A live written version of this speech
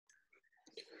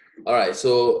All right,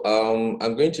 so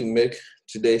I'm going to make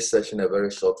today's session a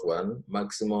very short one,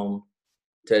 maximum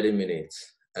 30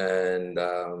 minutes. And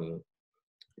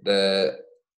the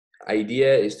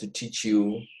idea is to teach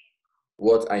you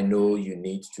what I know you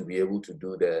need to be able to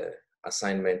do the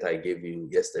assignment I gave you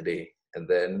yesterday. And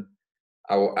then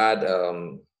I will add a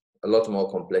lot more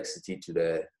complexity to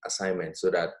the assignment so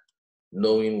that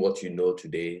knowing what you know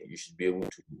today, you should be able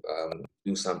to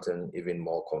do something even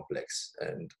more complex.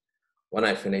 And when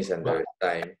I finish and there But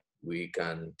is time, we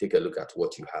can take a look at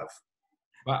what you have.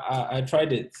 I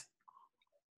tried it.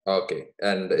 Okay,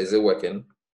 and is it working?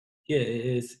 Yeah, it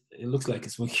is. It looks like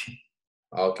it's working.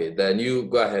 Okay, then you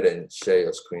go ahead and share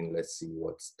your screen. Let's see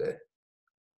what's there.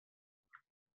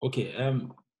 Okay.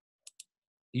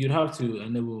 You'd have to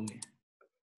enable me.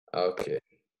 Okay.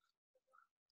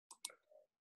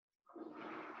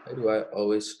 Why do I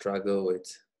always struggle with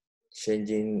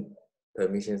changing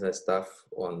permissions and stuff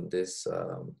on this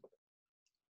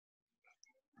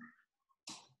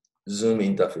Zoom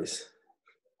interface?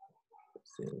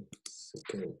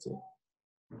 Security.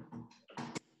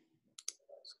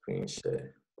 Screen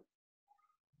share.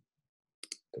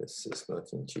 This is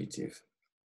not intuitive.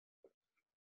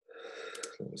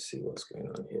 Let me see what's going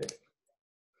on here.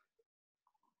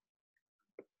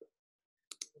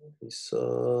 We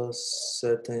saw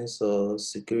settings or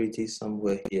security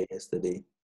somewhere here yesterday.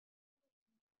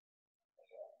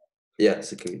 Yeah,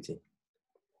 security.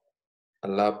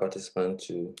 Allow participant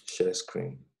to share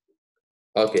screen.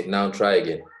 Okay, now try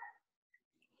again.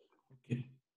 Okay.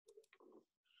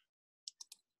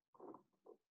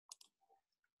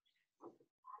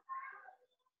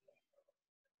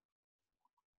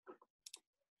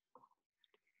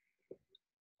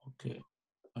 Okay.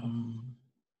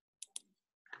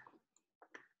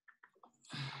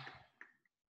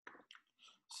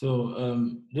 So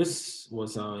this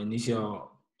was our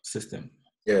initial system.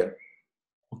 Yeah.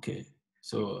 Okay.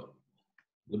 So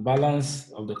the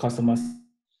balance of the customers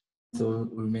still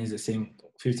remains the same,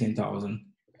 15,000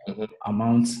 Mm-hmm.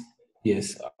 amount.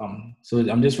 Yes. So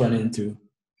I'm just running through.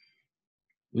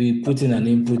 We put in an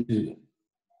input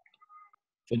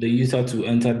for the user to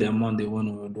enter the amount they want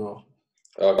to withdraw.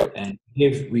 Okay. And we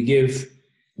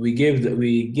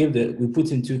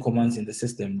put in two commands in the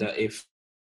system that if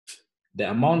the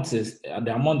amount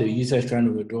the user is trying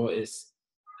to withdraw is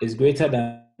greater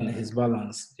than his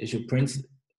balance, it should print.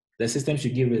 The system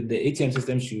should give it. The ATM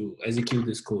system should execute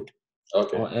this code,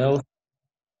 Okay. or else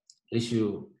it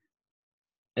should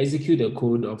execute the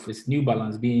code of his new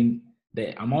balance being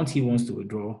the amount he wants to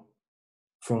withdraw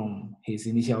from his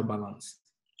initial balance,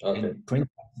 Okay. and print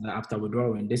that after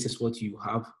withdrawing, this is what you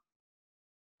have.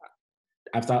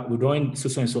 After withdrawing so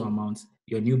and so amount,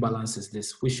 your new balance is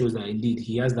this, which shows that indeed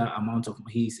he has that amount of,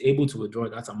 he's able to withdraw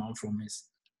that amount from his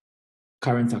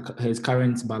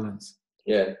current balance.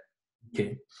 Yeah.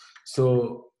 Okay.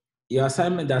 So the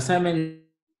assignment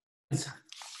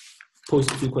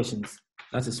poses two questions.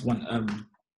 That is one.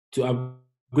 To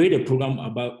upgrade a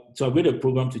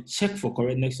program to check for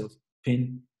correctness of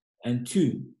PIN, and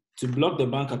two, to block the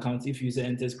bank account if user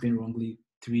enters PIN wrongly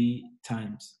 3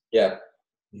 times. Yeah.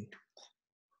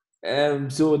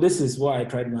 So this is what I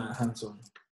tried my hands on.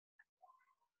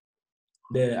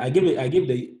 I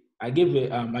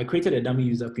created a dummy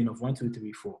user PIN of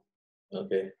 1234.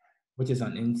 Okay. Which is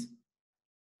an int,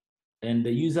 and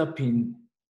the user PIN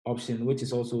option, which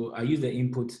is also, I use the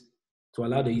input to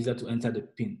allow the user to enter the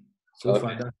PIN. So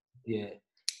far, that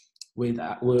with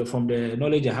from the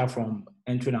knowledge I have from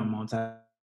entering amount, I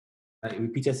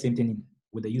repeated same thing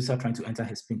with the user trying to enter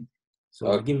his PIN.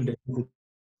 So I give him the input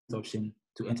option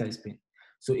to enter his PIN.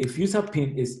 So if user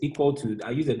PIN is equal to,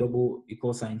 I use a double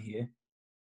equal sign here.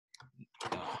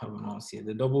 I have a mouse here.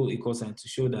 The double equal sign to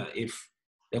show that if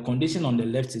the condition on the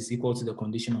left is equal to the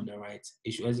condition on the right,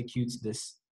 it should execute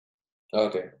this.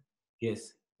 Okay.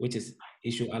 Yes, which is,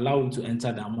 it should allow him to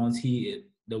enter the amount the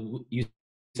user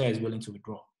is willing to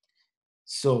withdraw.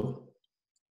 So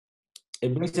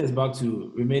it brings us back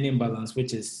to remaining balance,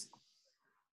 which is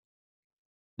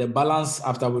the balance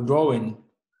after withdrawing.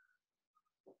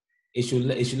 It should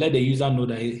let the user know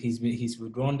that he's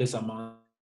withdrawn this amount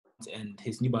and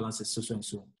his new balance is so and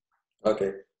so.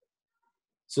 Okay.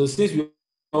 So since we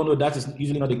all know that is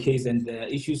usually not the case, and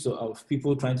the issues of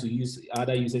people trying to use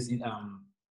other users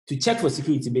to check for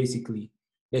security, basically,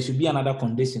 there should be another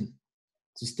condition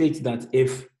to state that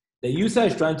if the user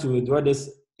is trying to withdraw this,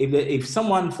 if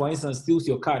someone, for instance, steals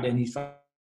your card and he's trying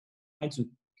to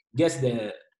guess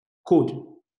the code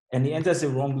and he enters it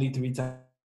wrongly 3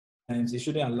 times, they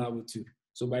shouldn't allow it to.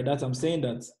 So by that, I'm saying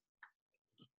that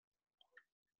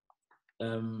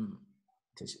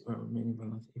remaining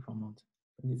balance if amount.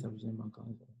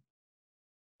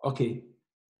 Okay.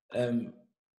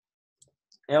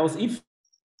 Else if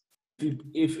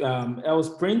else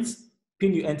print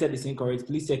pin you entered is incorrect,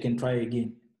 please check and try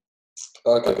again.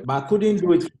 Okay. But I couldn't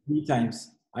do it 3 times.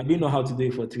 I didn't know how to do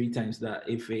it for 3 times. That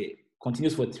if it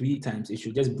continues for 3 times, it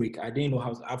should just break. I didn't know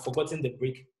how. I've forgotten the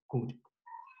break code.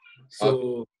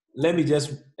 So let me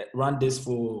just run this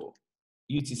for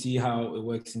you to see how it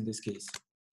works in this case.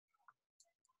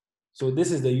 So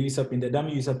this is the user pin. The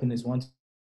dummy user pin is 1,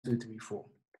 2, 3, 4.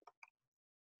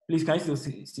 Please, can you still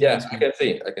see Yeah, my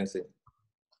screen? I can see.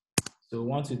 So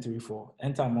 1, 2, 3, 4.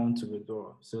 Enter amount to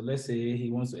withdraw. So let's say he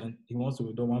wants to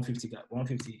withdraw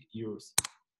 150 euros.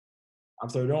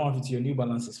 After withdrawing 150, your new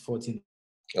balance is 14.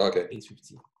 Okay.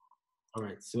 850. All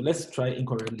right. So let's try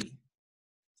incorrectly.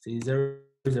 Say 0,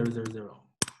 0, 0, 0.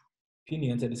 Pin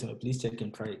you enter this one. Please check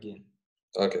and try again.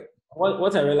 Okay.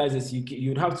 What I realize is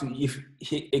you'd have to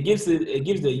it gives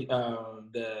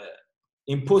the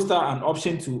imposter an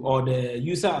option to, or the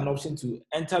user an option to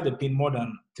enter the pin more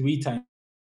than 3 times.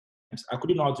 I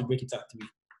couldn't know how to break it at 3.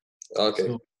 Okay.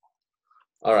 So,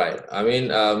 all right. I mean,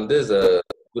 this is a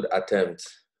good attempt.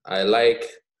 I like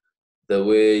the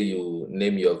way you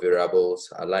name your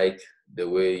variables. I like the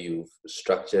way you've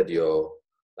structured your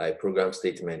program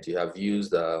statement. You have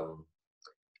used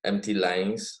empty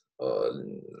lines, or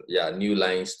new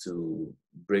lines to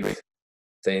break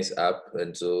things up,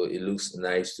 and so it looks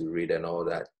nice to read and all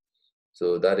that.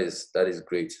 So that is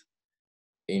great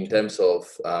in terms of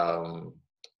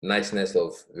niceness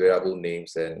of variable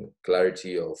names and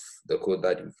clarity of the code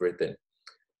that you've written.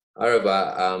 However,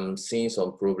 I'm seeing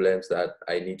some problems that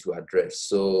I need to address.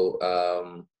 So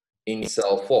in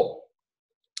cell 4,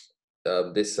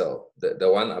 this cell,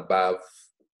 the one above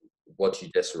what you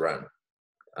just ran,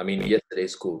 I mean,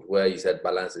 yesterday's code where you said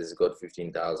balance is got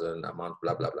 15,000 amount,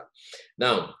 blah, blah, blah.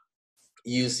 Now,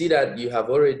 you see that you have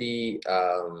already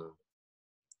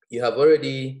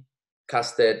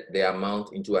casted the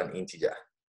amount into an integer.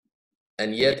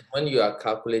 And yet, when you are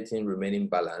calculating remaining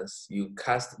balance, you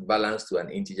cast balance to an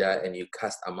integer and you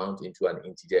cast amount into an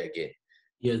integer again.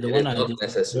 Yes, it is not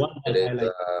necessary.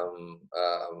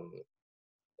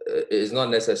 It is not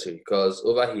necessary, because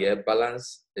over here,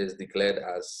 balance is declared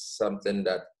as something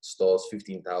that stores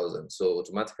 15,000. So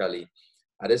automatically,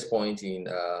 at this point in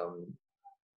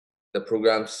the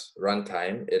program's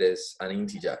runtime, it is an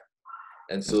integer.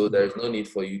 And so there is no need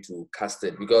for you to cast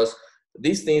it, because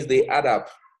these things, they add up.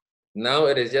 Now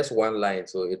it is just one line,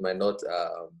 so it might not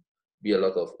be a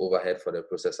lot of overhead for the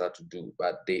processor to do,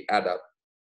 but they add up.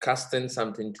 Casting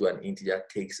something to an integer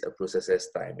takes a processor's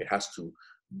time. It has to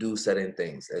do certain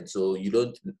things, and so you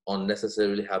don't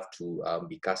unnecessarily have to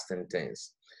be casting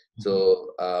things.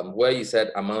 So where you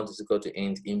said amount is equal to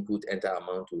int input enter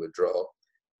amount to withdraw,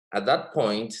 at that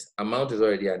point amount is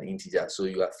already an integer, so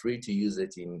you are free to use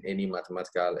it in any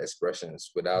mathematical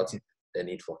expressions without the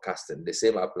need for casting. The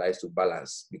same applies to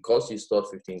balance. Because you stored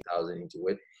 15,000 into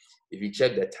it, if you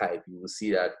check the type, you will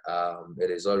see that it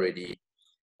is already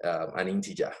an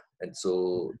integer, and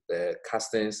so the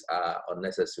castings are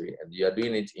unnecessary, and you are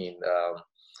doing it in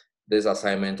this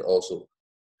assignment also.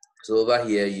 So over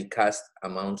here, you cast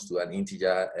amount to an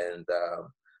integer, and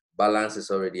balance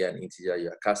is already an integer. You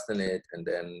are casting it, and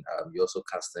then you're also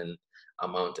casting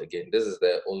amount again. This is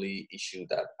the only issue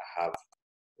that I have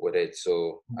with it.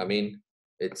 So I mean,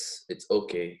 it's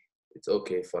okay. It's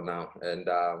okay for now. And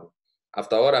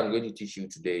after what I'm going to teach you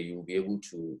today, you'll be able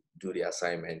to do the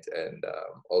assignment and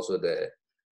also the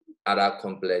other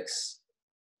complex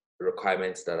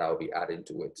requirements that I'll be adding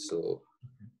to it. So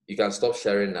you can stop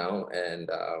sharing now, and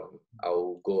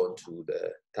I'll go on to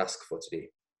the task for today.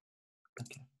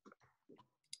 Okay.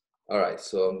 All right,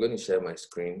 so I'm going to share my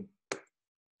screen.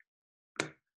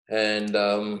 And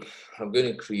I'm going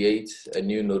to create a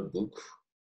new notebook.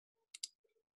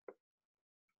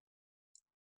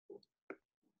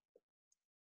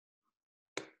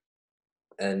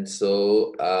 And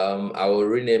so I will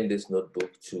rename this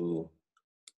notebook to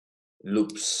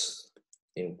loops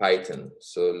in Python.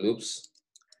 So loops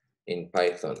in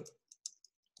Python.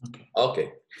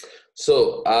 Okay.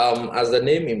 So as the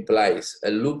name implies,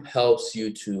 a loop helps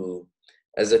you to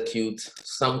execute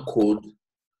some code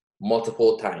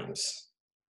multiple times.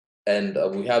 And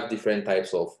we have different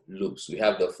types of loops. We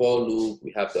have the for loop,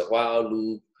 we have the while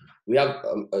loop, we have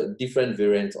different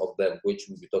variants of them, which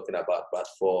we'll be talking about. But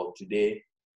for today,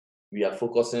 we are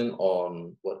focusing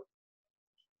on what?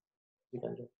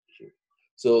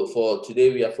 So for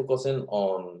today, we are focusing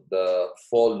on the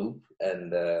for loop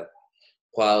and the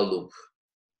while loop.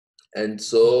 And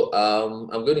so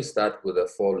I'm going to start with a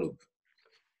for loop.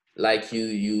 Like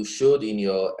you showed in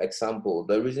your example,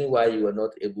 the reason why you were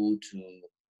not able to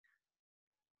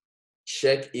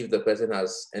check if the person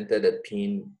has entered a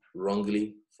PIN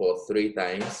wrongly for 3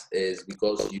 times is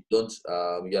because you don't,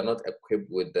 you are not equipped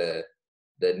with the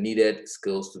needed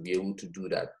skills to be able to do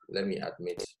that. Let me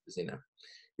admit, Zina,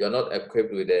 you are not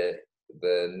equipped with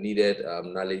the needed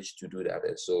knowledge to do that.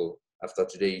 And so after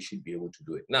today, you should be able to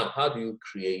do it. Now, how do you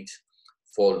create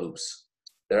for loops?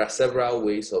 There are several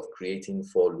ways of creating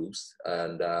for loops,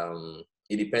 and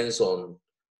it depends on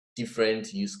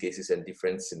different use cases and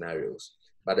different scenarios.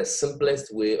 But the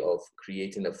simplest way of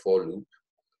creating a for loop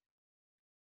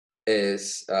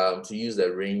is to use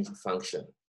the range function.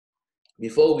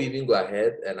 Before we even go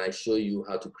ahead and I show you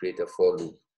how to create a for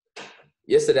loop,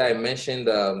 yesterday I mentioned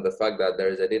the fact that there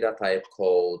is a data type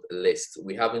called list.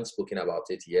 We haven't spoken about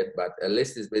it yet, but a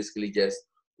list is basically just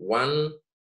one,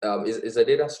 is a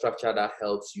data structure that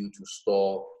helps you to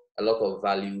store a lot of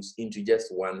values into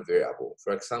just one variable.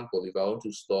 For example, if I want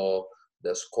to store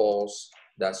the scores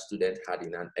that student had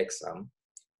in an exam,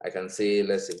 I can say,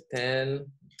 let's say 10,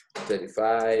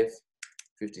 35,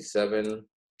 57,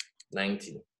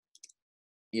 90.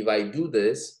 If I do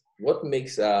this, what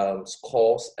makes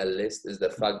scores a list is the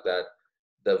fact that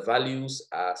the values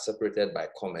are separated by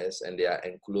commas and they are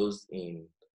enclosed in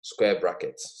square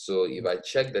brackets. So if I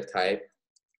check the type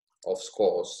of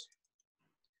scores,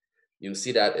 you'll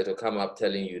see that it'll come up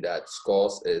telling you that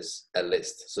scores is a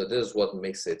list. So this is what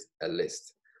makes it a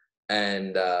list.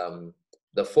 And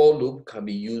the for loop can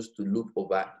be used to loop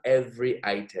over every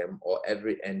item or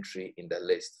every entry in the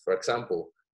list. For example,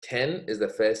 10 is the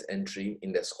first entry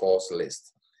in the scores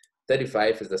list.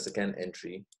 35 is the second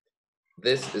entry.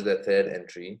 This is the third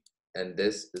entry, and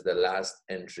this is the last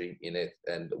entry in it.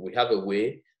 And we have a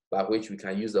way by which we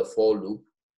can use the for loop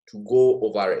to go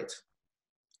over it.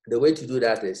 The way to do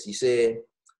that is you say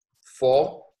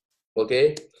for,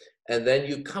 okay? And then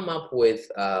you come up with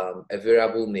a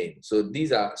variable name. So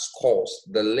these are scores.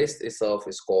 The list itself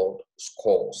is called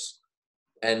scores.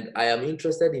 And I am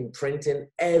interested in printing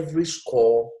every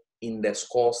score in the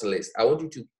scores list. I want you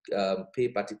to pay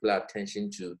particular attention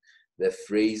to the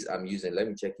phrase I'm using. Let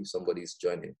me check if somebody is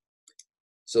joining.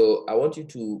 So I want you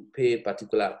to pay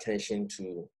particular attention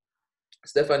to,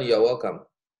 Stephanie, you're welcome.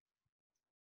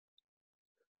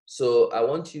 So I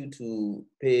want you to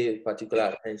pay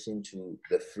particular attention to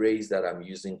the phrase that I'm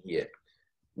using here.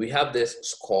 We have this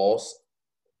scores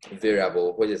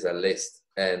variable, which is a list.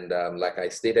 And like I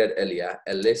stated earlier,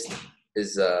 a list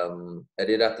is a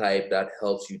data type that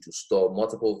helps you to store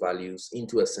multiple values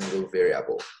into a single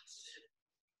variable.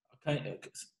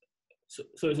 So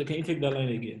can you take that line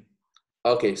again?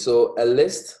 Okay, so a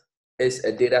list is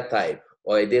a data type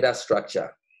or a data structure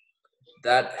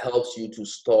that helps you to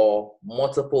store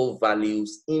multiple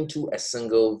values into a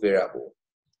single variable.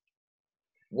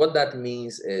 What that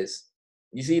means is,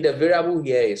 you see the variable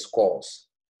here is scores.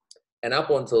 And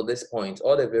up until this point,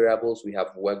 all the variables we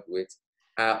have worked with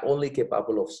are only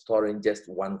capable of storing just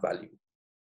one value.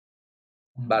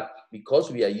 But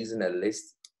because we are using a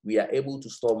list, we are able to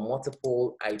store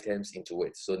multiple items into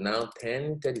it. So now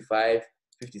 10, 35,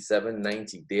 57,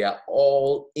 90, they are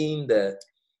all in the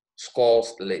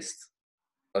scores list.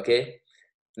 Okay,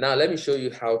 now let me show you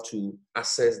how to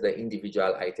access the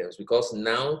individual items, because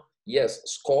now, yes,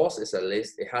 scores is a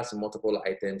list. It has multiple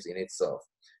items in itself.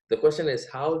 The question is,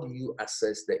 how do you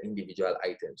access the individual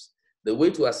items? The way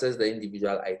to access the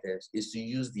individual items is to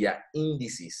use their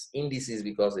indices. Indices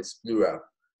because it's plural.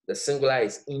 The singular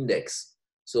is index.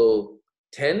 So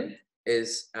 10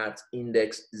 is at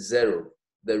index 0.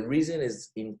 The reason is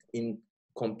in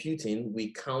computing,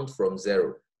 we count from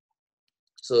 0.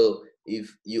 So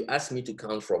if you ask me to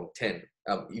count from 10,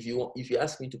 if you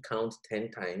ask me to count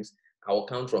 10 times, I will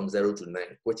count from 0 to 9,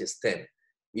 which is 10.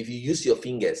 If you use your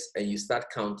fingers and you start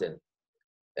counting,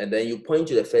 and then you point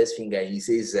to the first finger and you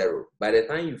say 0, by the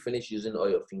time you finish using all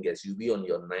your fingers, you'll be on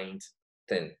your 9th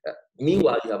 10.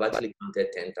 Meanwhile, you have actually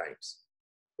counted 10 times.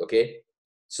 Okay?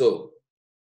 So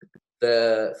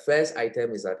the first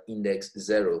item is at index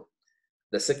 0.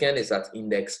 The second is at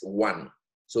index 1.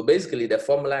 So basically, the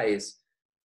formula is,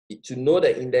 to know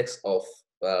the index of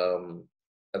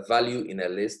a value in a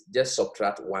list, just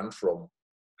subtract 1 from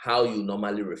how you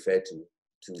normally refer to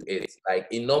it. Like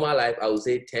in normal life, I would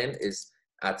say 10 is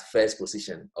at first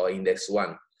position or index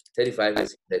 1, 35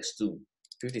 is index 2,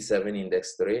 57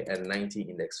 index 3, and 90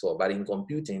 index 4. But in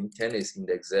computing, 10 is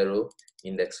index 0,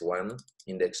 index 1,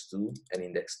 index 2, and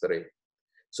index 3.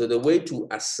 So the way to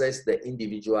access the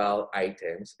individual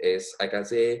items is, I can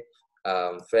say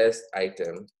first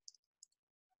item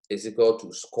is equal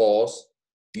to scores.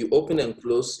 You open and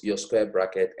close your square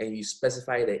bracket and you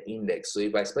specify the index. So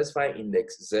if I specify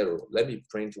index 0, let me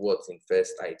print what's in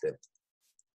first item.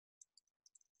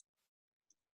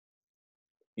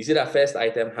 You see that first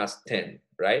item has 10,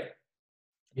 right?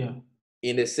 Yeah.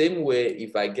 In the same way,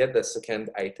 if I get the second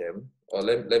item, or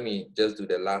let me just do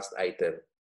the last item.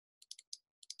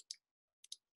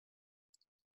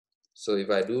 So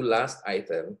if I do last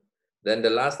item, then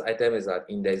the last item is at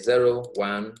index 0,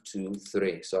 1, 2,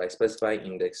 3. So I specify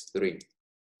index 3.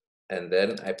 And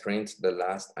then I print the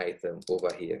last item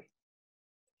over here.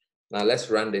 Now let's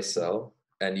run this cell.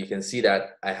 And you can see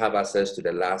that I have access to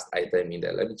the last item in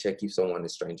there. Let me check if someone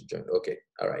is trying to join. Okay,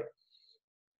 all right.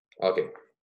 Okay,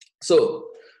 so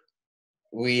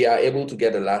we are able to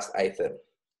get the last item.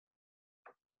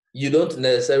 You don't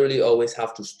necessarily always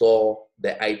have to store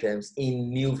the items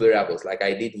in new variables like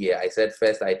I did here. I said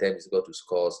first item is equal to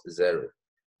scores 0.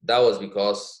 That was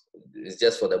because it's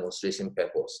just for demonstration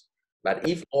purpose. But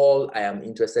if all I am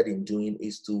interested in doing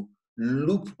is to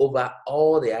loop over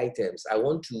all the items, I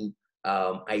want to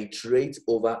iterate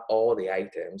over all the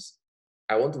items,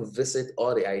 I want to visit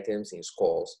all the items in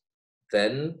scores,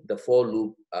 then the for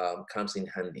loop comes in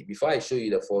handy. Before I show you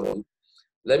the for loop,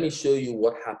 let me show you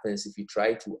what happens if you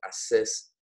try to access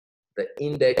the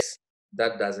index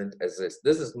that doesn't exist.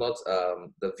 This is not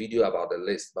the video about the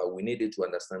list, but we needed to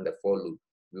understand the for loop.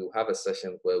 We'll have a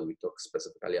session where we talk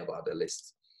specifically about the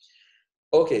list.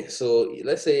 Okay, so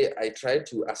let's say I try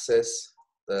to access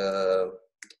the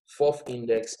fourth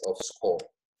index of score.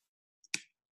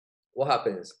 What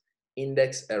happens?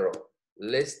 Index error,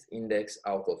 list index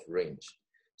out of range.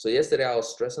 So yesterday I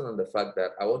was stressing on the fact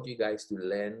that I want you guys to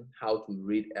learn how to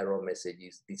read error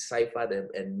messages, decipher them,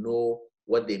 and know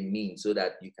what they mean so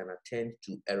that you can attend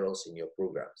to errors in your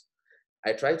programs.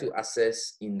 I try to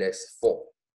access index 4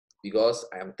 because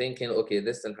I'm thinking, okay,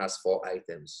 this thing has 4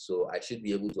 items, so I should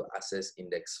be able to access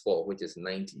index 4, which is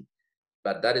 90.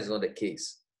 But that is not the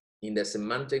case. In the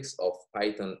semantics of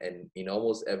Python and in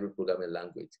almost every programming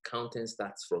language, counting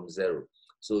starts from 0.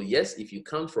 So yes, if you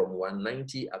count from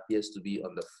 190 appears to be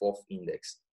on the 4th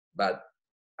index. But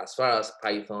as far as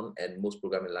Python and most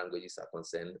programming languages are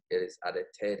concerned, it is at the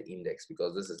 3rd index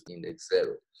because this is index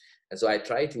 0. And so I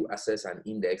try to access an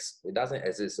index. It doesn't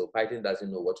exist, so Python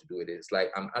doesn't know what to do with it. It's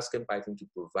like I'm asking Python to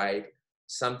provide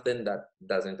something that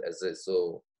doesn't exist.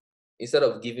 So instead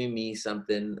of giving me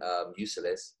something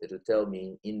useless, it will tell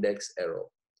me index error,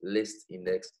 list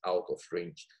index out of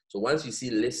range. So once you see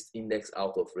list index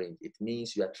out of range, it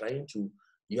means you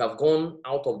have gone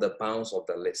out of the bounds of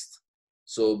the list.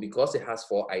 So because it has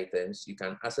 4 items, you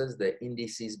can access the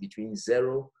indices between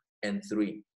 0 and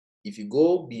 3. If you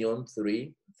go beyond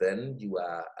 3, then you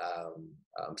are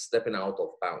stepping out of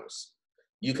bounds.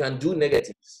 You can do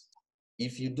negatives.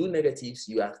 If you do negatives,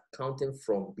 you are counting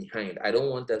from behind. I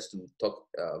don't want us to talk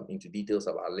into details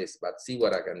about lists, but see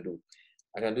what I can do.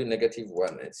 I can do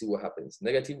 -1 and see what happens.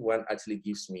 -1 actually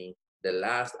gives me the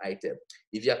last item.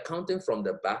 If you're counting from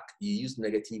the back, you use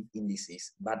negative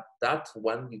indices, but that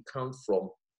one you count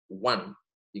from 1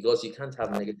 because you can't have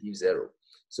 -0.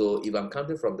 So if I'm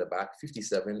counting from the back,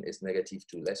 57 is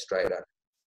 -2. Let's try that.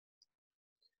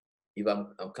 If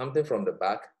I'm counting from the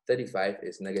back, 35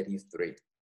 is -3.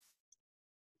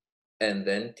 And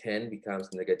then 10 becomes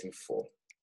 -4.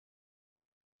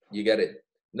 You get it?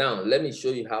 Now, let me show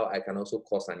you how I can also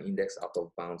cause an index out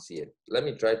of bounds here. Let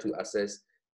me try to access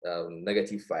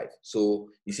 -5. So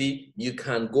you see, you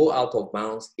can go out of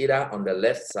bounds either on the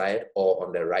left side or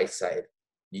on the right side.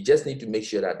 You just need to make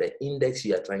sure that the index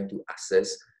you are trying to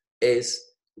access is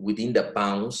within the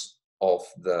bounds of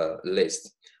the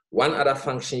list. One other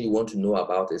function you want to know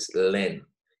about is len.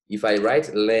 If I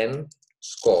write len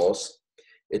scores,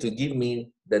 it will give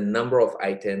me the number of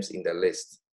items in the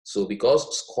list. So because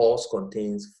scores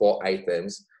contains 4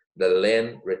 items, the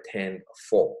len returned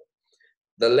 4.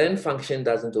 The len function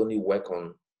doesn't only work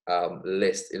on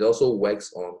lists, it also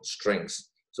works on strings.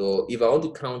 So if I want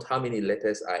to count how many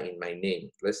letters are in my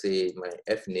name, let's say my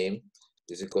F name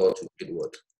is equal to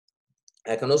Edward.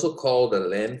 I can also call the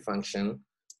len function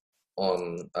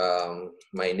on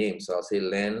my name. So I'll say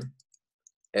len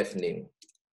F name.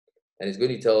 And it's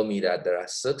going to tell me that there are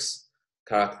 6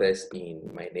 characters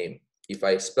in my name. If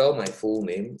I spell my full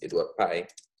name, Edward Pai,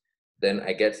 then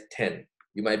I get 10.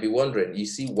 You might be wondering, you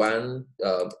see 1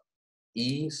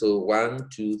 E, so 1,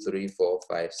 2, 3, 4,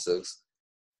 5, 6,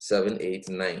 7, 8,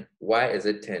 9. Why is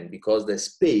it 10? Because the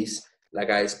space, like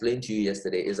I explained to you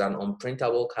yesterday, is an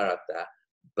unprintable character,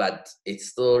 but it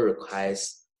still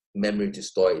requires memory to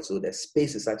store it. So the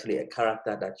space is actually a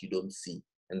character that you don't see.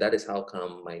 And that is how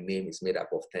come my name is made up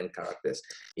of 10 characters.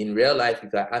 In real life,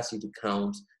 if I ask you to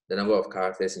count the number of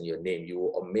characters in your name, you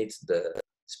will omit the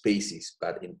spaces.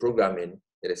 But in programming,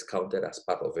 it is counted as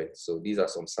part of it. So these are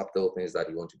some subtle things that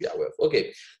you want to be aware of.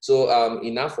 Okay, so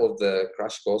enough of the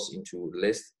crash course into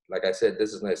list. Like I said,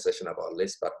 this is not a session about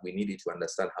lists, but we need you to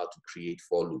understand how to create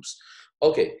for loops.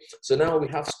 Okay, so now we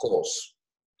have scores.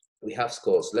 We have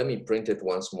scores. Let me print it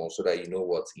once more so that you know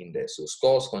what's in there. So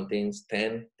scores contains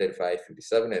 10, 35,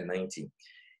 57, and 90.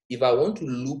 If I want to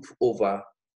loop over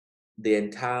the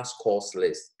entire scores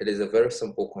list, it is a very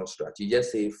simple construct. You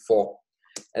just say for,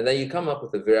 and then you come up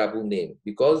with a variable name.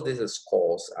 Because this is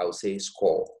scores, I'll say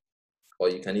score, or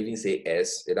you can even say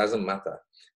S. It doesn't matter.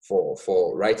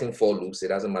 For writing for loops, it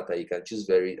doesn't matter. You can choose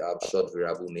very short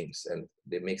variable names and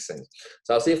they make sense.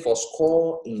 So I'll say for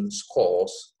score in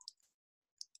scores,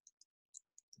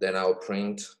 then I'll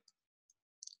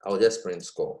just print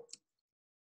score.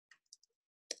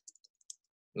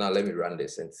 Now let me run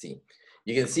this and see.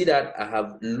 You can see that I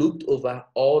have looped over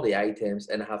all the items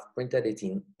and I have printed it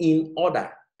in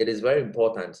order. It is very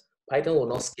important. Python will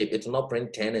not skip. It will not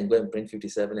print 10 and go and print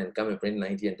 57 and come and print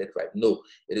 90 and 35. No,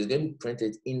 it is going to print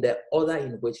it in the order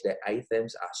in which the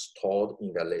items are stored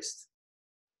in the list.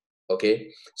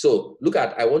 Okay, so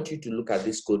I want you to look at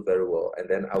this code very well, and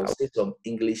then I will say some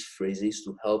English phrases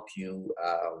to help you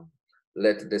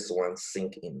let this one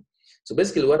sink in. So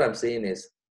basically what I'm saying is,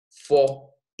 for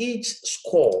each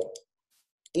score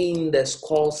in the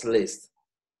scores list,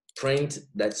 print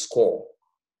that score.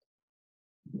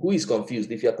 Who is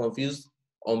confused? If you're confused,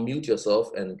 unmute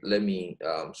yourself and let me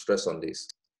stress on this.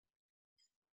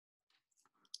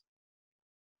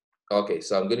 Okay,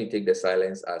 so I'm going to take the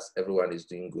silence as everyone is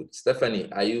doing good. Stephanie,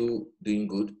 are you doing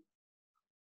good?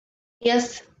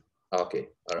 Yes. Okay,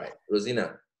 all right.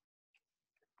 Rosina,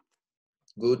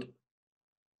 good?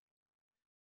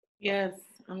 Yes,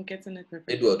 I'm getting it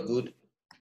perfect. Edward, good?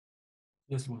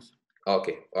 Yes, boss.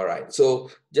 Okay, all right. So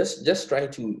just try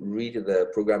to read the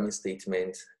programming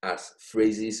statement as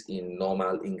phrases in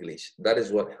normal English. That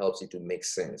is what helps it to make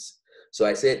sense. So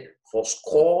I said for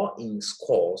score in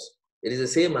scores, it is the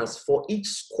same as for each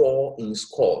score in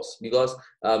scores, because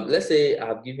let's say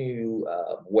I've given you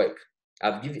work.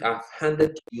 I've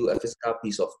handed you a physical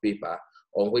piece of paper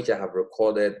on which I have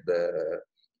recorded the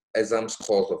exam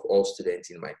scores of all students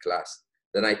in my class.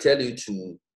 Then I tell you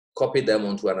to copy them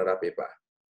onto another paper.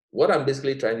 What I'm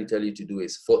basically trying to tell you to do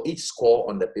is, for each score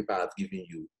on the paper I've given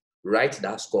you, write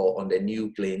that score on the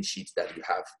new plain sheet that you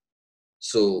have.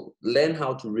 So learn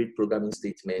how to read programming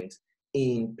statements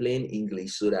in plain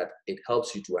English so that it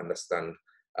helps you to understand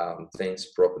things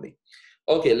properly.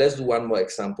 Okay, let's do one more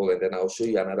example and then I'll show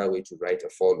you another way to write a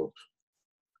for loop.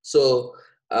 So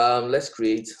let's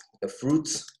create a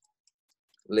fruit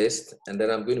list, and then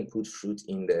I'm going to put fruit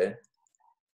in there.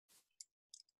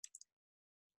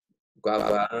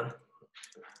 Guava,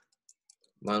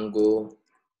 mango,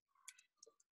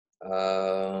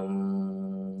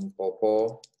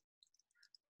 pawpaw,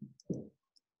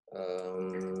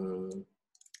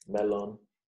 melon.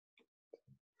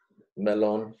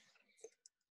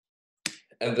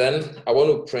 And then I want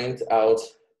to print out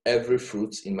every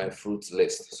fruit in my fruit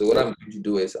list. So what I'm going to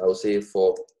do is I'll say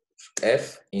for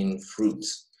F in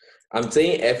fruits. I'm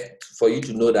saying F for you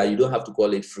to know that you don't have to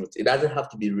call it fruit. It doesn't have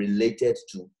to be related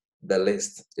to the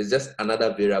list. It's just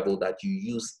another variable that you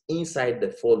use inside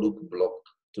the for loop block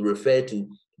to refer to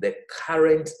the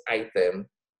current item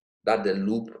that the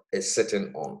loop is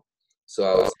sitting on. So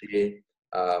I'll say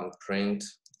print,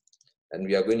 and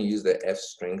we are going to use the F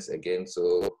strings again.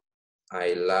 So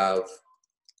I love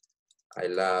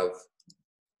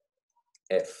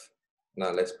F.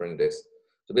 Now let's print this.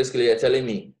 So basically you're telling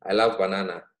me I love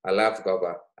banana, I love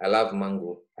guava, I love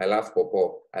mango, I love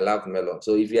pawpaw, I love melon.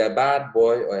 So if you're a bad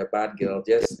boy or a bad girl,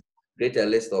 just create a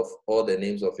list of all the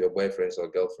names of your boyfriends or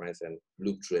girlfriends and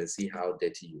look through and see how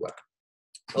dirty you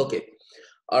are. Okay,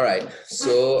 all right.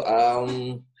 So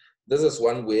this is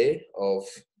one way of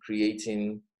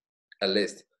creating a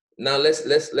list. Now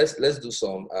let's do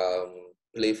some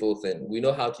playful thing. We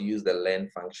know how to use the len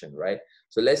function, right?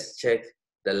 So let's check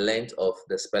the length of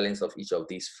the spellings of each of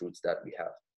these fruits that we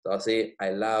have. So I'll say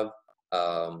I love,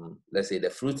 let's say the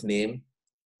fruit name,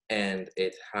 and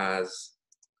it has,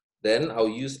 then I'll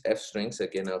use F strings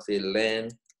again. I'll say len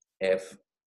F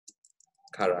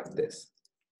characters.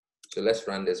 So let's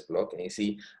run this block and you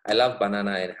see, I love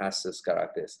banana and it has 6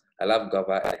 characters. I love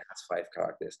guava and it has 5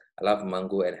 characters. I love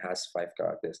mango and it has 5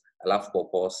 characters. I love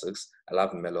pawpaw, 6. I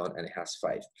love melon and it has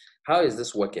 5. How is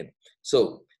this working?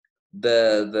 So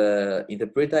the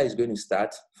interpreter is going to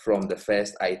start from the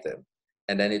first item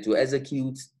and then it will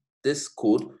execute this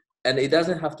code. And it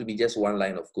doesn't have to be just one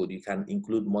line of code. You can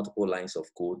include multiple lines of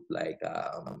code, like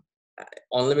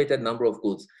unlimited number of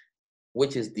codes,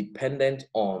 which is dependent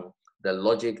on the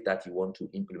logic that you want to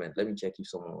implement. Let me check if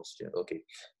someone else checked. Okay,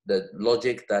 the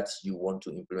logic that you want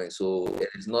to implement. So it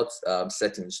is not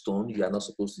set in stone. You are not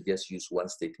supposed to just use one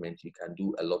statement. You can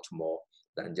do a lot more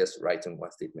than just writing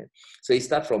one statement. So it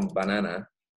starts from banana,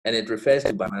 and it refers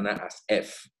to banana as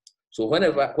F. So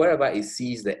wherever it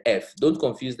sees the F, don't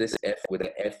confuse this F with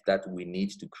the F that we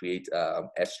need to create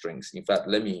F strings. In fact,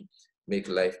 let me make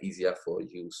life easier for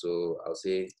you. So I'll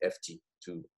say FT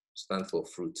to stand for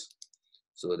fruit.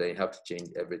 So then you have to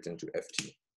change everything to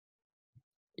FT.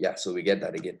 Yeah, so we get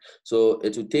that again. So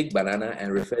it will take banana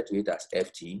and refer to it as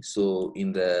FT. So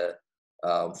in the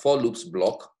for loops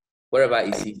block, wherever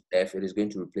it sees F, it is going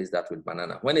to replace that with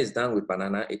banana. When it's done with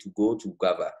banana, it will go to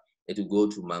guava, it will go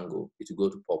to mango, it will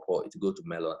go to pawpaw, it will go to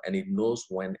melon, and it knows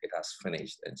when it has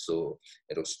finished. And so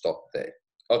it will stop there.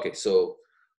 Okay, so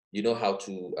you know how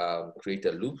to create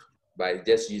a loop by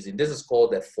just using, this is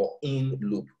called the for in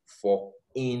loop, for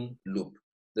in loop.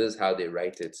 This is how they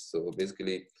write it. So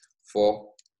basically for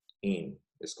in,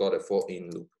 it's called a for in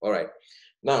loop. All right,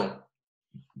 now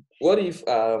what if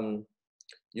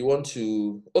you want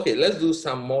to, okay, let's do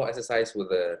some more exercise with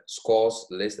the scores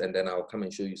list, and then I'll come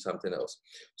and show you something else.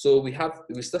 So we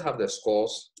still have the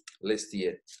scores list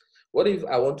here. What if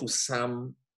I want to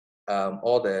sum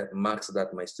all the marks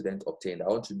that my student obtained? I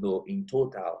want to know in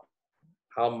total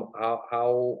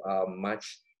how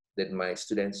much did my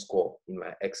student score in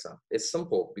my exam. It's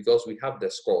simple because we have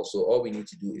the score, so all we need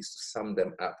to do is to sum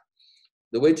them up.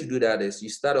 The way to do that is you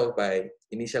start off by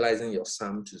initializing your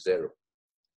sum to 0,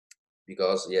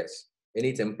 because yes,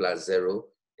 anything plus 0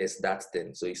 is that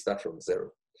thing, so you start from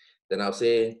 0. Then I'll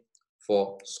say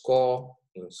for score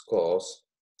in scores,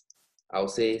 I'll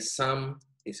say sum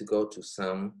is equal to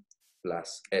sum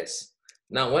plus S.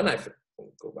 Now when I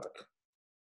go back,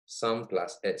 sum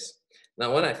plus S.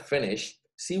 Now when I finish,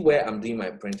 see where I'm doing my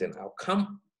printing. I'll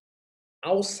come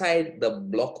outside the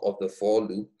block of the for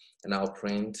loop and I'll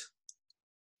print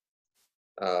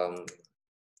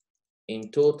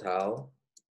in total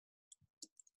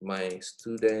my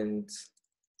student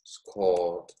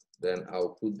scored, then I'll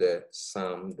put the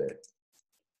sum there.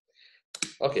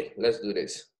 Okay, let's do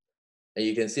this. And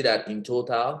you can see that in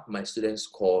total, my students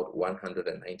scored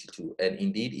 192. And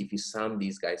indeed, if you sum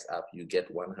these guys up, you get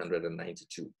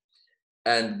 192.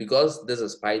 And because this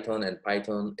is Python and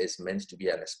Python is meant to be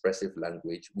an expressive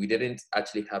language, we didn't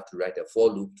actually have to write a for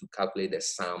loop to calculate the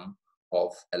sum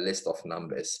of a list of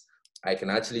numbers. I can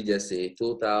actually just say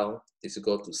total is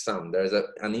equal to sum. There is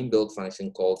an inbuilt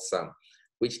function called sum,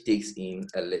 which takes in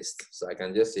a list. So I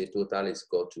can just say total is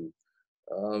equal to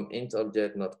int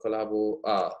object not callable,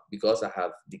 because I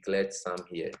have declared sum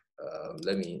here.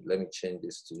 Let me change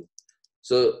this to,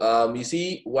 so you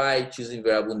see why choosing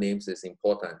variable names is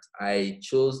important. I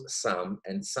chose sum,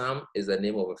 and sum is the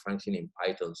name of a function in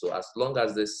Python. So as long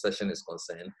as this session is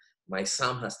concerned, my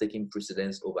sum has taken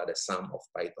precedence over the sum of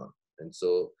Python. And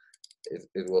so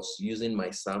it was using my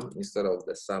sum instead of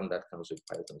the sum that comes with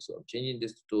Python. So I'm changing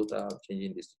this to total,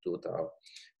 changing this to total.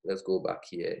 Let's go back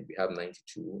here. We have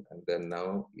 92. And then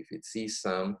now if it sees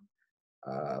sum,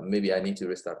 maybe I need to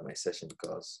restart my session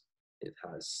because it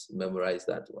has memorized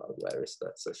that. Well, do I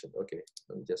restart session? Okay,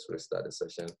 let me just restart the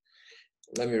session.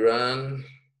 Let me run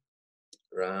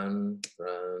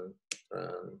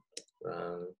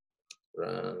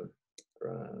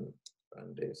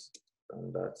this,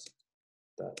 run that,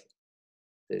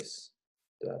 this,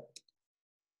 that.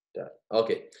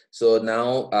 Okay, so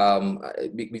now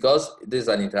because this is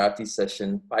an interactive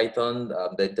session, Python,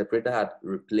 the interpreter had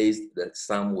replaced the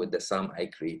sum with the sum I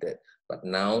created, but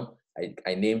now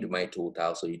I named my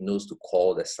total, so it knows to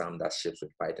call the sum that ships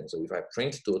with Python. So if I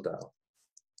print total,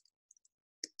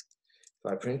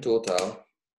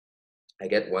 I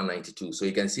get 192. So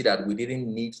you can see that we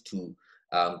didn't need to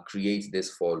create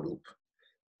this for loop.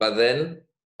 But then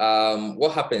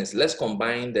what happens? Let's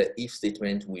combine the if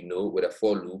statement we know with a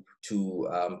for loop to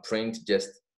print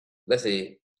just, let's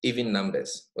say, even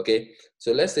numbers. Okay,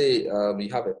 so let's say you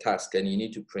have a task and you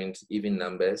need to print even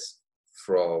numbers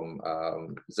from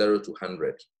 0 to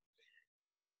 100.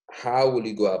 How will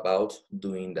you go about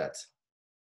doing that?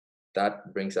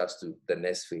 That brings us to the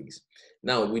next phase.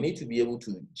 Now we need to be able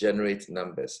to generate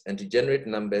numbers, and to generate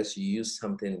numbers you use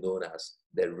something known as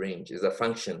the range. It's a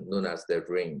function known as the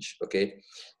range. Okay,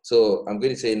 so I'm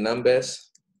going to say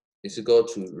numbers is equal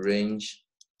to range.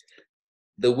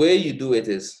 The way you do it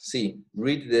is, see,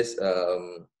 read this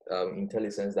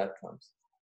IntelliSense that comes.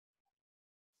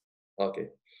 Okay,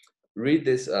 read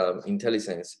this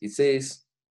IntelliSense. It says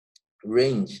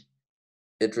range.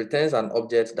 It returns an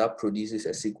object that produces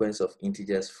a sequence of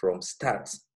integers from start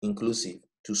inclusive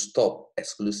to stop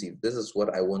exclusive. This is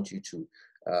what I want you to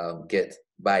get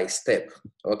by step.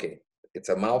 Okay, it's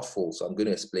a mouthful, so I'm going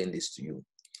to explain this to you.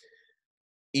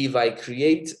 If I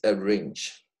create a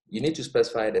range, you need to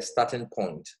specify the starting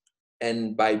point.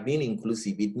 And by being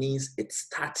inclusive, it means it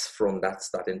starts from that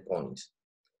starting point.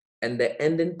 And the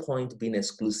ending point being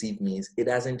exclusive means it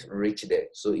doesn't reach there.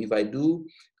 So if I do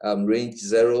range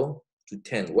 0 to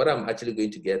 10, what I'm actually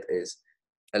going to get is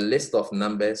a list of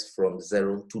numbers from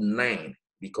 0 to 9,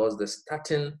 because the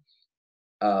starting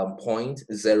point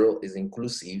 0 is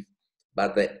inclusive,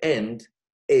 but the end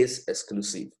is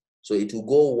exclusive. So it will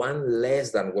go one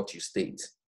less than what you state.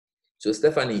 So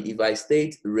Stephanie, if I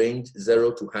state range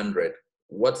 0 to 100,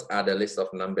 what are the list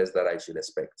of numbers that I should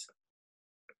expect?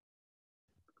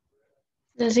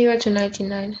 The 0 to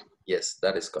 99. Yes,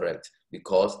 that is correct,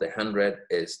 because the 100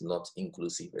 is not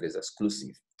inclusive, it is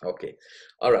exclusive. Okay,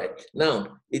 all right.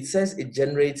 Now it says it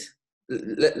generates.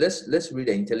 Let's read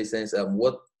the IntelliSense.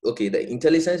 Okay, the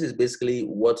IntelliSense is basically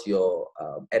what your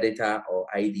editor or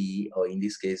IDE, or in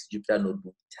this case Jupyter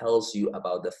Notebook, tells you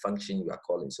about the function you are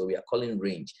calling. So we are calling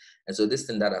range, and so this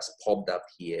thing that has popped up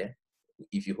here,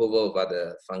 if you hover over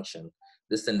the function,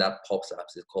 this thing that pops up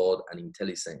is called an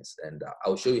IntelliSense, and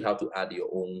I'll show you how to add your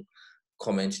own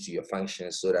comments to your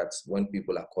function, so that when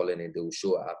people are calling it, they will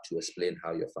show up to explain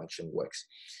how your function works.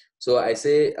 So I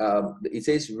say, it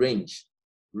says range.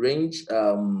 Range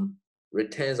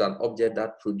returns an object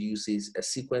that produces a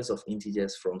sequence of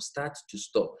integers from start to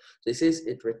stop. So it says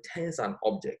it returns an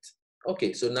object.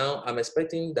 Okay, so now I'm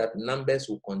expecting that numbers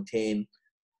will contain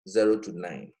 0 to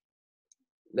 9.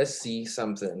 Let's see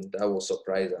something that will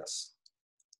surprise us.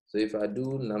 So if I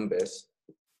do numbers,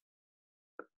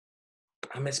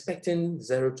 I'm expecting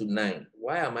 0 to 9.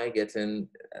 Why am I getting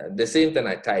the same thing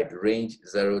I typed, range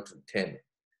 0 to 10?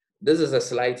 This is a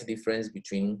slight difference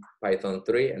between Python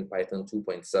 3 and Python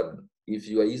 2.7. If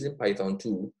you are using Python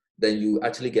 2, then you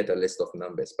actually get a list of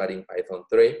numbers. But in Python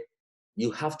 3,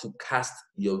 you have to cast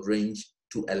your range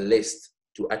to a list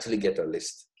to actually get a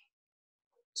list.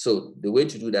 So the way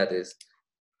to do that is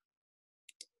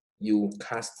you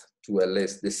cast to a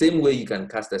list. The same way you can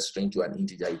cast a string to an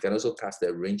integer, you can also cast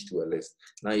a range to a list.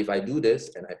 Now, if I do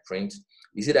this and I print,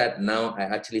 you see that now I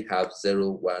actually have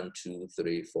 0, 1, 2,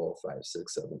 3, 4, 5,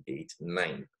 6, 7, 8,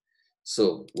 9.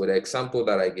 So with the example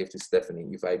that I gave to Stephanie,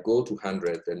 if I go to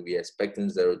 100, then we're expecting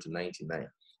 0 to 99.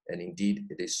 And indeed,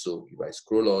 it is so. If I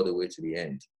scroll all the way to the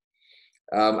end,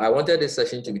 I wanted this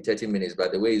session to be 30 minutes,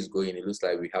 but the way it's going, it looks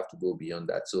like we have to go beyond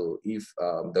that. So if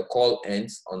the call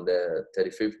ends on the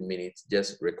 35th minute,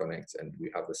 just reconnect and we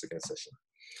have the second session.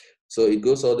 So it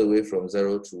goes all the way from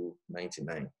 0 to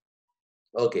 99.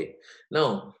 Okay,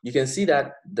 now you can see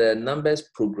that the numbers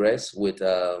progress with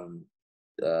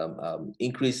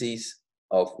increases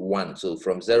of 1. So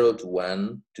from 0 to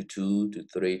 1 to 2 to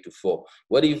 3 to 4.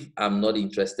 What if I'm not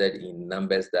interested in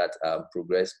numbers that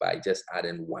progress by just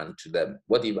adding 1 to them?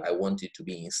 What if I want it to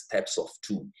be in steps of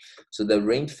 2? So the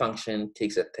range function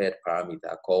takes a third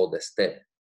parameter called the step.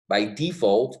 By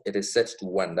default, it is set to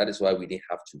 1. That is why we didn't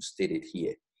have to state it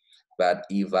here. But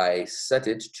if I set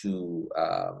it to,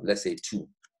 let's say 2,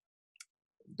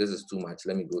 this is too much.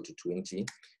 Let me go to 20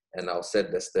 and I'll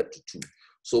set the step to 2.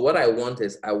 So what I want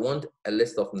is, I want a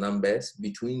list of numbers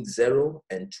between 0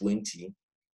 and 20,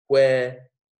 where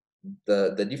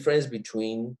the difference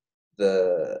between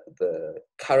the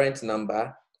current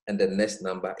number and the next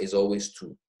number is always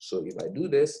 2. So if I do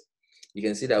this, you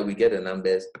can see that we get the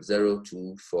numbers 0,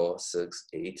 2, 4, 6,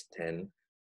 8, 10,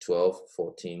 12,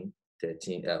 14,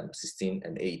 13, 16,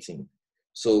 and 18.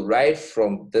 So right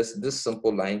from this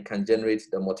simple line can generate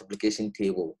the multiplication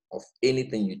table of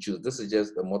anything you choose. This is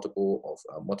just the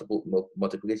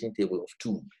multiplication table of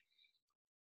 2.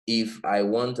 If I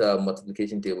want a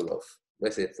multiplication table of,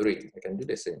 let's say 3, I can do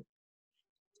the same.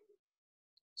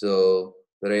 So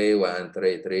 3, 1,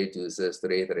 3, 3, 2, 6,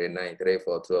 3, 3, 9, 3,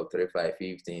 4, 12, 3, 5,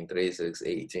 15, 3, 6,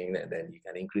 18, and then you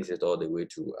can increase it all the way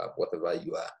to whatever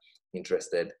you are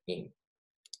interested in.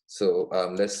 So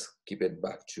let's keep it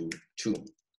back to 2.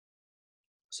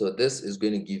 So this is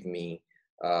going to give me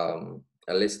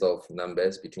a list of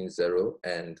numbers between 0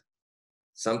 and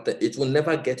something. It will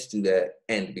never get to the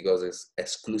end because it's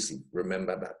exclusive.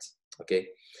 Remember that, okay?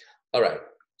 All right,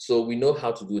 so we know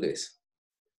how to do this.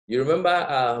 You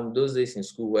remember those days in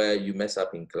school where you mess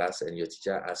up in class and your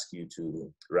teacher asks you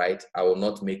to write, "I will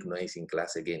not make noise in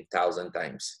class again," 1,000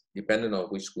 times, depending on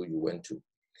which school you went to.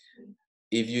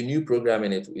 If you knew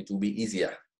programming, it will be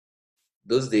easier.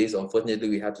 Those days, unfortunately,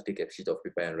 we had to take a sheet of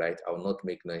paper and write, "I will not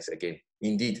make noise again."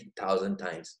 Indeed, 1,000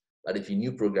 times. But if you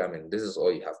knew programming, this is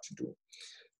all you have to do.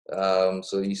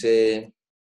 So you say,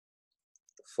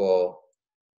 for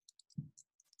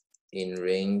in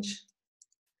range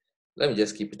Let me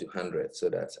just keep it to 100 so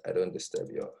that I don't disturb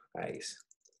your eyes.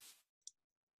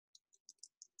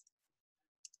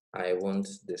 I won't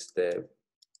disturb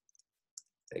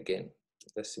again.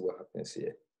 Let's see what happens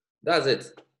here. That's it.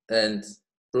 And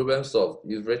problem solved.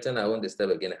 You've written I won't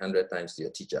disturb again 100 times to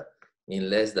your teacher in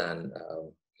less than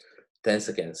 10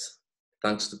 seconds,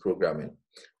 thanks to programming.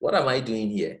 What am I doing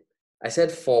here? I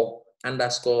said for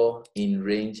underscore in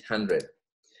range 100.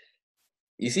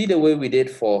 You see the way we did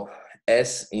for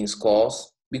S in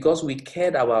scores? Because we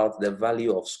cared about the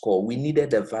value of score, we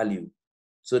needed the value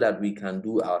so that we can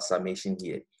do our summation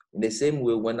here. In the same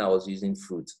way when I was using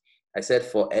fruit, I said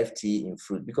for FT in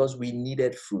fruit because we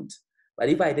needed fruit. But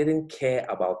if I didn't care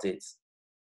about it,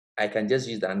 I can just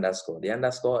use the underscore. The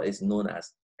underscore is known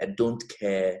as a don't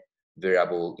care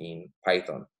variable in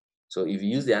Python. So if you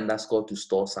use the underscore to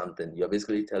store something, you're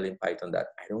basically telling Python that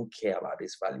I don't care about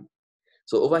this value.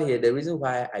 So over here, the reason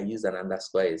why I use an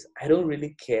underscore is I don't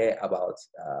really care about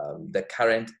the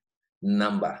current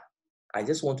number. I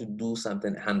just want to do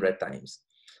something 100 times.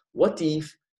 What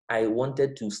if I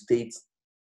wanted to state,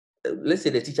 let's say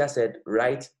the teacher said,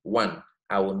 write 1,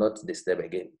 I will not disturb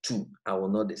again. 2, I will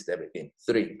not disturb again.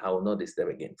 3, I will not disturb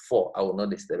again. 4, I will not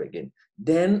disturb again.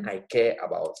 Then I care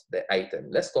about the item.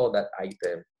 Let's call that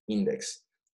item index.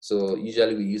 So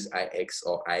usually we use IX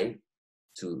or I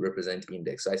to represent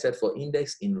index. So I said for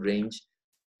index in range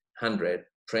 100,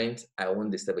 print, I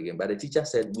won't disturb again. But the teacher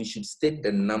said we should state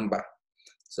the number.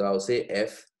 So I'll say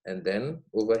F, and then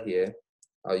over here,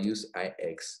 I'll use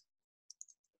IX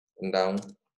and down.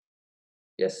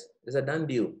 Yes, it's a done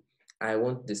deal. I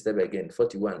won't disturb again.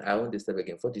 41, I won't disturb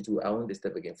again. 42, I won't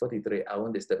disturb again. 43, I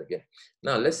won't disturb again.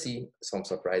 Now let's see some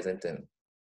surprising thing.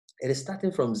 It is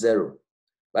starting from 0,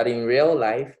 but in real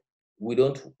life, we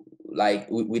don't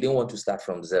want to start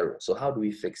from 0. So how do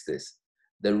we fix this?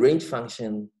 The range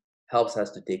function helps us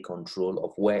to take control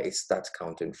of where it starts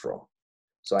counting from.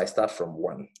 So I start from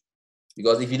 1.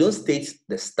 Because if you don't state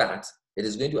the start, it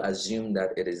is going to assume that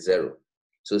it is 0.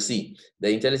 So see, the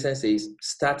IntelliSense says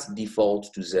start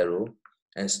default to 0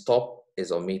 and stop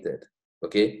is omitted.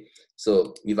 Okay,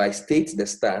 so if I state the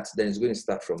start, then it's going to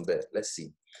start from there. Let's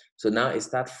see. So now it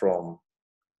starts from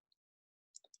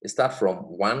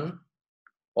 1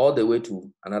 all the way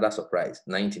to another surprise,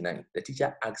 99. The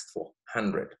teacher asked for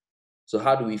 100. So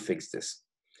how do we fix this?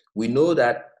 We know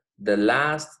that the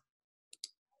last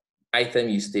item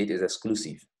you state is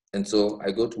exclusive. And so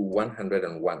I go to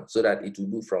 101 so that it will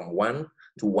do from 1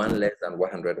 to 1 less than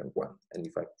 101. And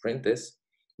if I print this,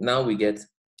 now we get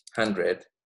 100.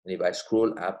 And if I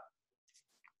scroll up,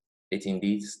 it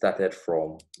indeed started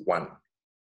from 1.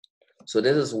 So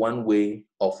this is one way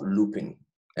of looping.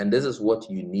 And this is what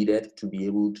you needed to be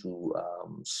able to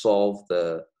solve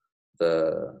the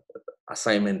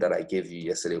assignment that I gave you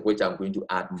yesterday, which I'm going to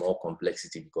add more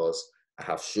complexity because I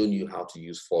have shown you how to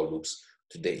use for loops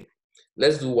today.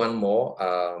 Let's do one more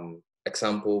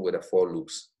example with the for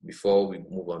loops before we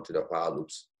move on to the while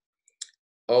loops.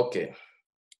 Okay,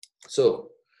 so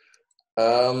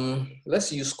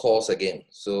let's use scores again.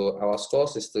 So our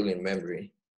scores is still in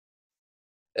memory.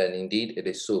 And indeed it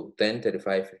is so, 10,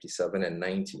 35, 57, and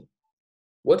 90.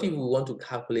 What if we want to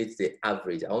calculate the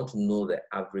average? I want to know the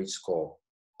average score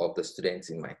of the students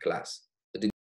in my class.